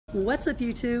What's up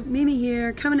YouTube? Mimi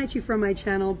here, coming at you from my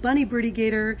channel, Bunny Birdy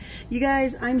Gator. You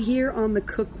guys, I'm here on the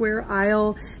cookware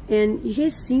aisle, and you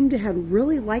guys seem to have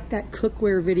really liked that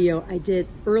cookware video I did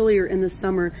earlier in the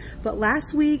summer. But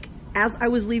last week, as I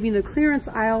was leaving the clearance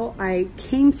aisle, I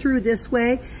came through this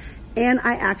way and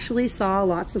I actually saw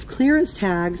lots of clearance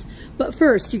tags. But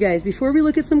first, you guys, before we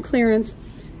look at some clearance,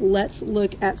 let's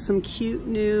look at some cute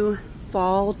new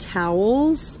fall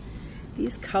towels.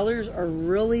 These colors are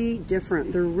really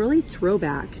different. They're really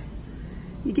throwback.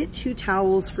 You get 2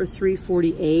 towels for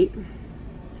 $3.48.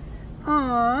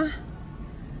 Aww.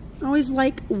 I always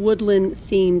like woodland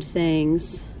themed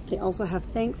things. They also have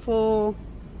thankful.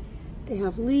 They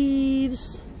have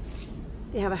leaves.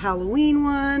 They have a Halloween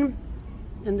one.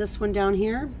 And this one down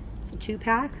here, it's a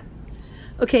 2-pack.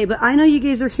 Okay, but I know you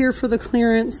guys are here for the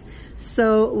clearance,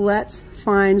 so let's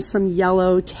find some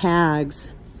yellow tags.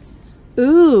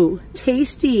 Ooh,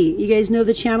 Tasty. You guys know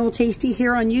the channel Tasty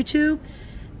here on YouTube?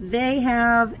 They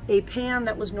have a pan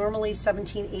that was normally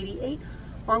 $17.88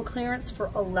 on clearance for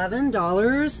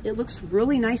 $11. It looks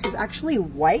really nice. It's actually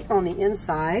white on the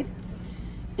inside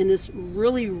and this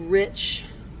really rich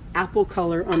apple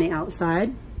color on the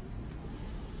outside.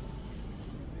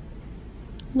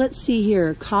 Let's see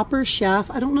here, Copper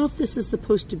Chef. I don't know if this is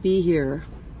supposed to be here.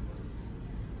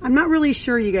 I'm not really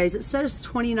sure, you guys. It says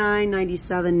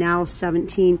 $29.97, now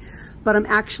 $17, but I'm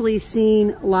actually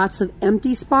seeing lots of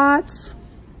empty spots.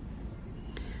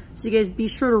 So you guys be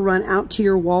sure to run out to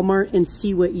your Walmart and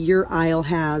see what your aisle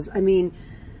has. I mean,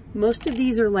 most of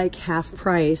these are like half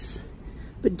price,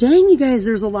 but dang, you guys,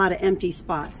 there's a lot of empty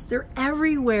spots. They're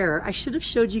everywhere. I should have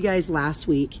showed you guys last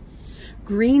week.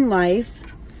 Green Life.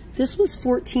 This was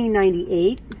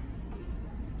 $14.98.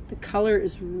 The color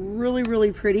is really,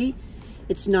 really pretty.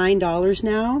 It's $9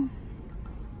 now.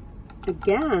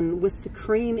 Again, with the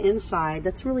cream inside,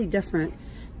 that's really different.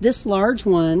 This large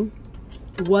one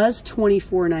was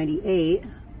 $24.98,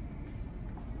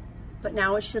 but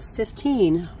now it's just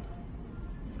 $15.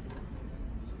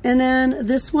 And then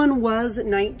this one was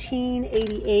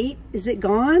 $19.88. Is it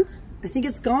gone? I think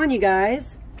it's gone, you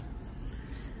guys.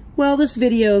 Well, this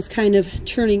video is kind of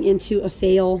turning into a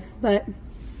fail, but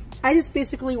I just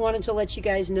basically wanted to let you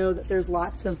guys know that there's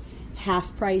lots of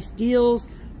half-price deals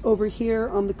over here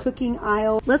on the cooking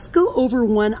aisle. Let's go over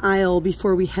one aisle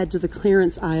before we head to the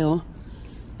clearance aisle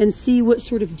and see what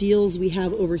sort of deals we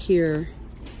have over here.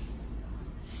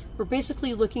 We're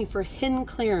basically looking for hidden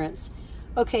clearance.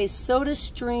 Okay, Soda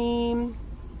Stream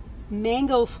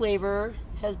mango flavor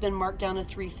has been marked down to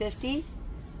 $3.50,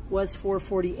 was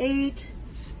 $4.48.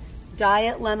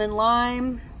 Diet Lemon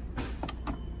Lime,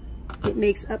 it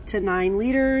makes up to 9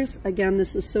 liters. Again,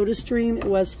 this is Soda Stream. It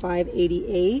was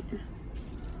 $5.88.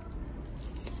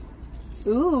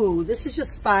 Ooh, this is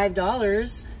just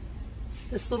 $5.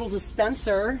 This little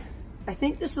dispenser. I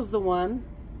think this is the one,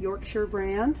 Yorkshire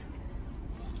brand.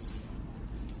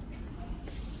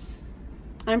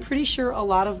 I'm pretty sure a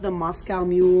lot of the Moscow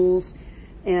Mules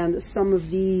and some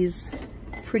of these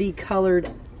pretty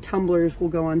colored tumblers will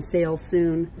go on sale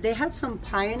soon. They had some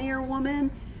Pioneer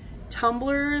Woman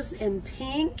tumblers in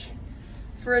pink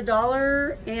for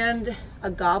 $1 and a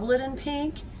goblet in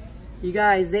pink. You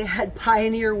guys, they had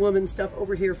Pioneer Woman stuff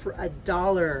over here for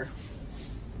 $1.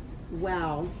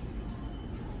 Wow.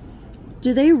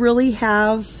 Do they really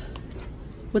have,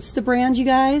 what's the brand, you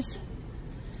guys?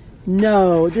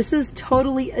 No, this is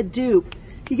totally a dupe.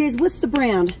 You guys, what's the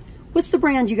brand? What's the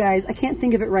brand, you guys? I can't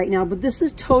think of it right now, but this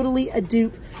is totally a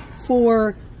dupe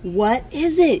for, what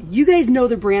is it? You guys know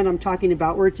the brand I'm talking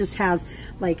about, where it just has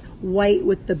like white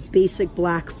with the basic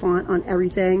black font on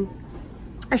everything.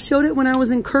 I showed it when I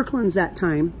was in Kirkland's that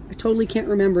time. I totally can't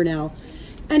remember now.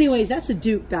 Anyways, that's a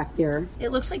dupe back there. It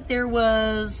looks like there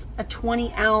was a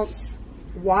 20-ounce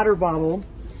water bottle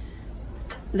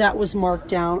that was marked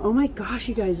down. Oh my gosh,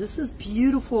 you guys, this is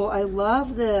beautiful. I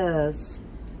love this.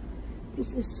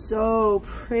 This is so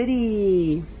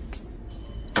pretty.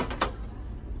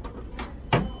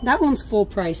 That one's full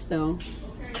price though.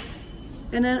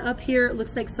 And then up here, it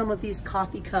looks like some of these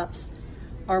coffee cups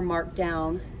are marked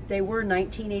down. They were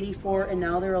 $19.84 and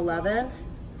now they're $11.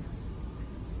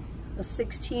 A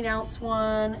 16-ounce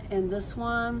one and this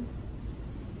one.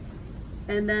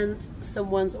 And then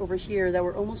some ones over here that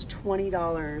were almost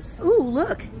 $20. Ooh,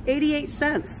 look, 88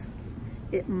 cents.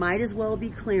 It might as well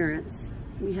be clearance.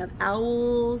 We have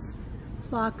owls,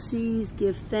 foxies,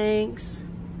 give thanks.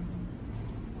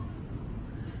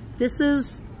 This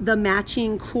is the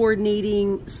matching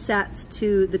coordinating sets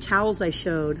to the towels I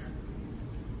showed.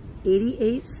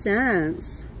 88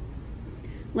 cents.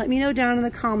 Let me know down in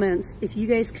the comments if you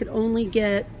guys could only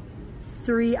get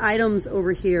 3 items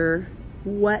over here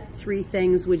what 3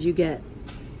 things would you get?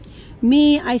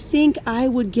 Me, I think I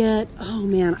would get, oh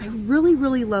man, I really,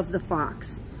 really love the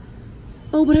fox.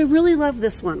 Oh, but I really love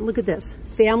this one. Look at this.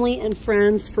 Family and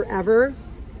friends forever.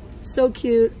 So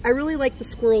cute. I really like the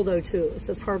squirrel though too. It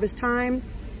says harvest time,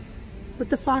 but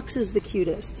the fox is the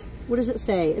cutest. What does it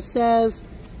say? It says,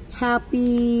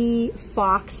 Happy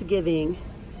Foxgiving.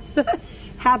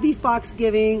 Happy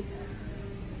Foxgiving.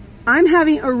 I'm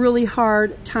having a really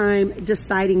hard time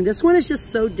deciding. This one is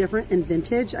just so different and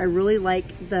vintage. I really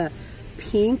like the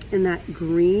pink and that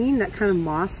green, that kind of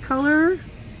moss color.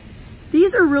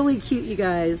 These are really cute, you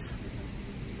guys.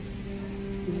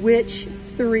 Which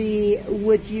 3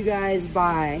 would you guys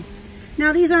buy?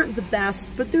 Now, these aren't the best,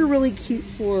 but they're really cute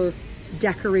for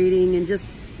decorating and just,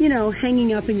 you know,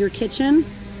 hanging up in your kitchen.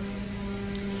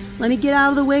 Let me get out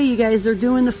of the way, you guys. They're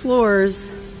doing the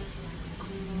floors.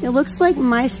 It looks like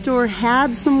my store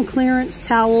had some clearance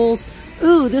towels.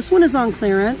 Ooh, this one is on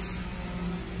clearance.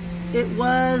 It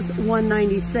was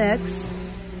 $1.96.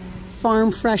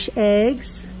 Farm fresh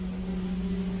eggs.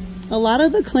 A lot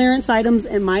of the clearance items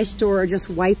in my store are just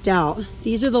wiped out.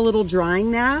 These are the little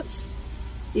drying mats.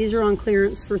 These are on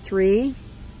clearance for $3.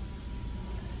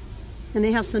 And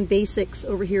they have some basics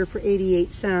over here for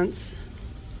 88 cents.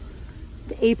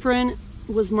 The apron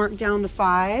was marked down to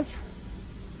 $5.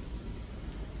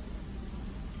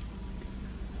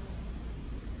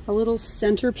 A little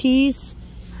centerpiece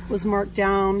was marked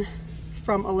down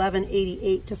from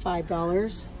 $11.88 to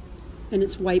 $5, and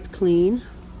it's wiped clean.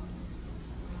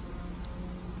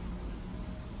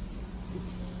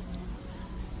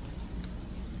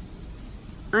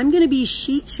 I'm gonna be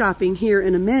sheet shopping here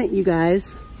in a minute, you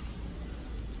guys,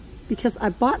 because I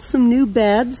bought some new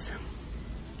beds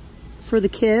for the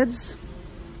kids,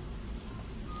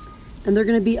 and they're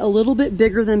gonna be a little bit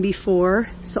bigger than before.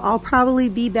 So I'll probably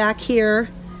be back here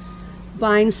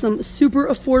buying some super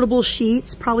affordable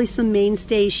sheets, probably some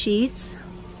mainstay sheets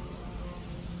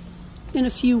in a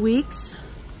few weeks.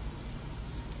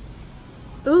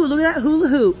 Ooh, look at that hula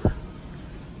hoop.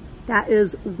 That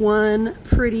is one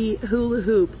pretty hula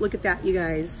hoop. Look at that, you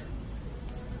guys.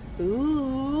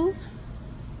 Ooh,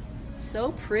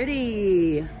 so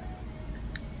pretty.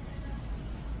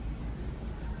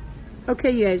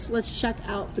 Okay, you guys, let's check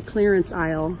out the clearance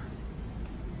aisle.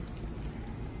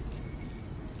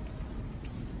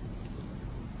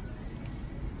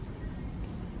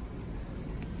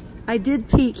 I did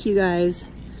peek, you guys.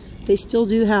 They still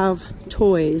do have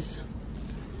toys.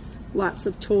 Lots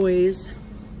of toys.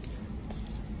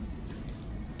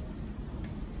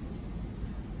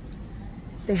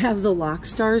 They have the lock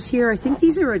stars here. I think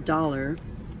these are $1.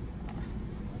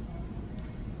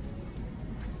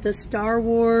 The Star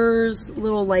Wars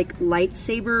little like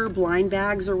lightsaber blind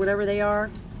bags or whatever they are.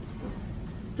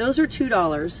 Those are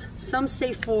 $2. Some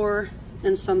say 4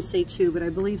 and some say 2, but I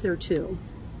believe they're 2.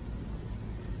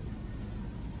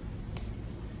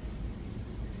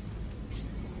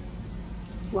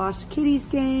 Lost Kitties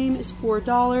game is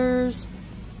 $4.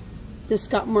 This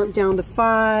got marked down to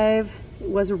 $5. It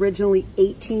was originally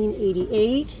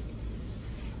 $18.88.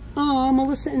 Oh,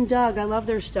 Melissa and Doug, I love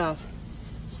their stuff.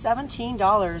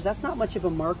 $17, that's not much of a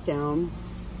markdown.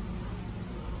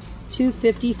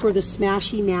 $2.50 for the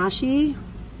Smashy Mashy.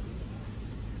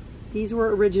 These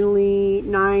were originally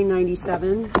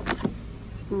 $9.97.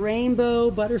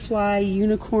 Rainbow Butterfly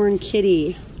Unicorn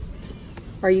Kitty.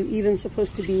 Are you even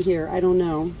supposed to be here? I don't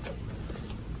know.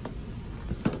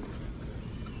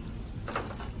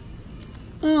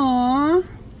 Aww,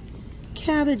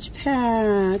 Cabbage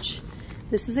Patch.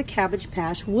 This is a Cabbage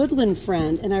Patch Woodland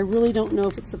Friend, and I really don't know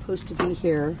if it's supposed to be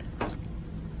here.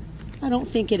 I don't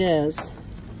think it is,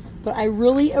 but I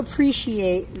really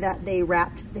appreciate that they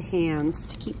wrapped the hands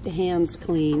to keep the hands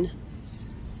clean.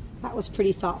 That was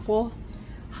pretty thoughtful.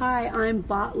 Hi, I'm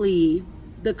Botley,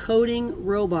 the coding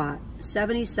robot,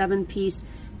 77-piece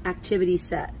activity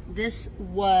set. This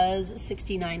was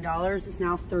 $69, it's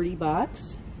now 30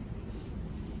 bucks.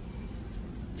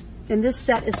 And this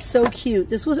set is so cute.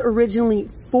 This was originally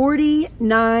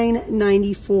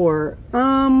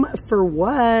 $49.94. For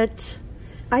what?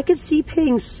 I could see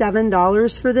paying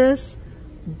 $7 for this,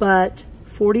 but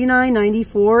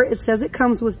 $49.94. It says it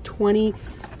comes with 20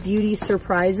 beauty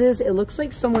surprises. It looks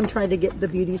like someone tried to get the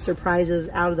beauty surprises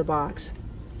out of the box.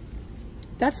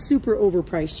 That's super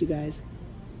overpriced, you guys.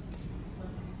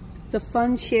 The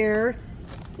fun chair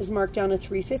is marked down to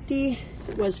 $3.50.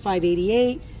 It was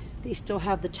 $5.88. They still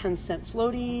have the 10-cent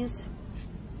floaties,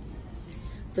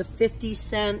 the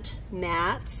 50-cent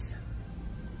mats.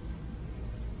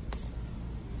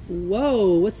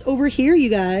 Whoa, what's over here, you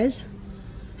guys?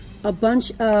 A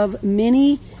bunch of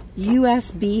mini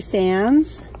USB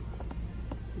fans.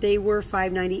 They were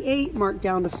 $5.98, marked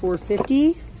down to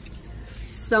 $4.50.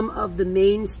 Some of the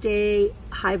mainstay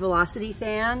high velocity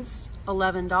fans,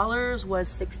 $11 was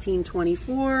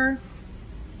 $16.24.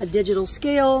 A digital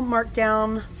scale marked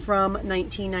down from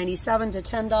 $19.97 to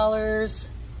 $10.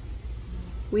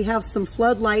 We have some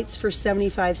floodlights for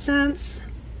 75 cents.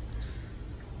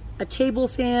 A table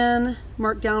fan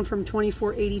marked down from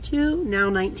 $24.82, now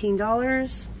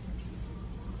 $19.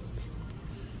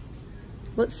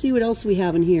 Let's see what else we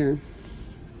have in here.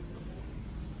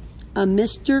 A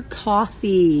Mr.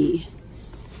 Coffee.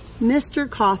 Mr.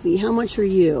 Coffee, how much are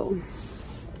you?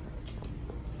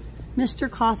 Mr.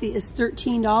 Coffee is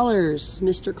 $13.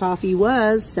 Mr. Coffee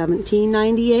was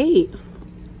 $17.98.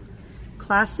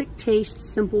 Classic taste,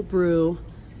 simple brew.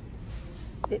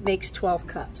 It makes 12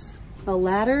 cups. A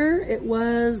ladder, it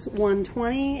was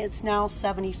 $120, it's now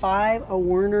 $75. A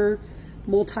Werner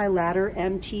multi-ladder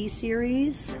MT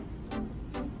series.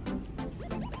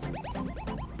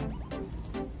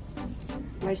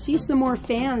 I see some more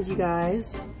fans, you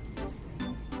guys.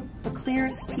 A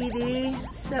clearance TV,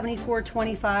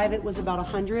 $74.25. It was about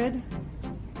 $100.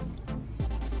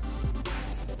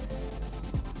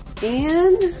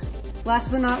 And last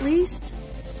but not least,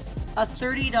 a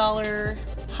 $30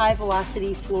 high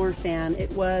velocity floor fan. It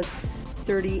was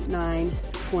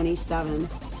 $39.27.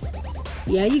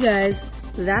 Yeah, you guys,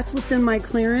 that's what's in my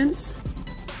clearance.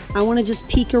 I want to just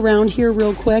peek around here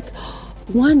real quick.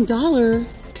 $1.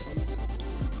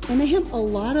 And they have a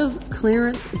lot of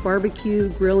clearance barbecue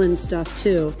grilling stuff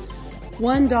too.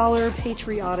 $1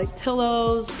 patriotic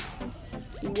pillows.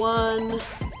 $1.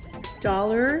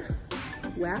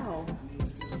 Wow,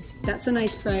 that's a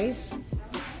nice price.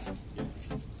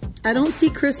 I don't see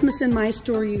Christmas in my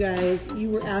store, you guys. You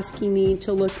were asking me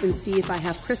to look and see if I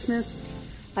have Christmas.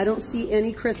 I don't see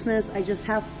any Christmas. I just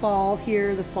have fall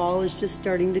here. The fall is just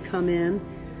starting to come in.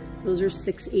 Those are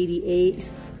 $6.88.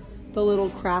 The little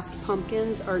craft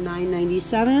pumpkins are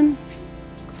 $9.97.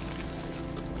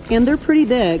 And they're pretty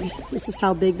big. This is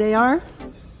how big they are.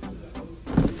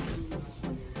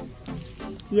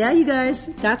 Yeah, you guys,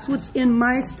 that's what's in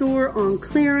my store on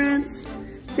clearance.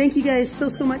 Thank you guys so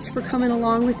much for coming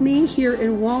along with me here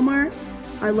in Walmart.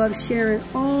 I love sharing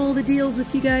all the deals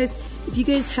with you guys. If you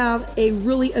guys have a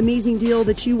really amazing deal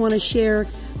that you want to share,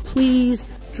 please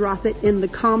drop it in the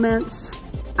comments.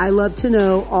 I love to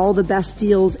know all the best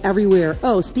deals everywhere.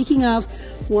 Oh, speaking of,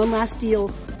 one last deal,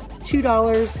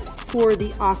 $2 for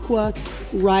the Aqua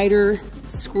Rider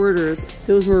squirters.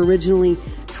 Those were originally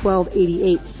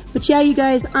 $12.88. But yeah, you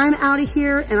guys, I'm out of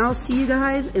here and I'll see you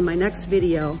guys in my next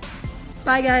video.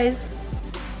 Bye, guys.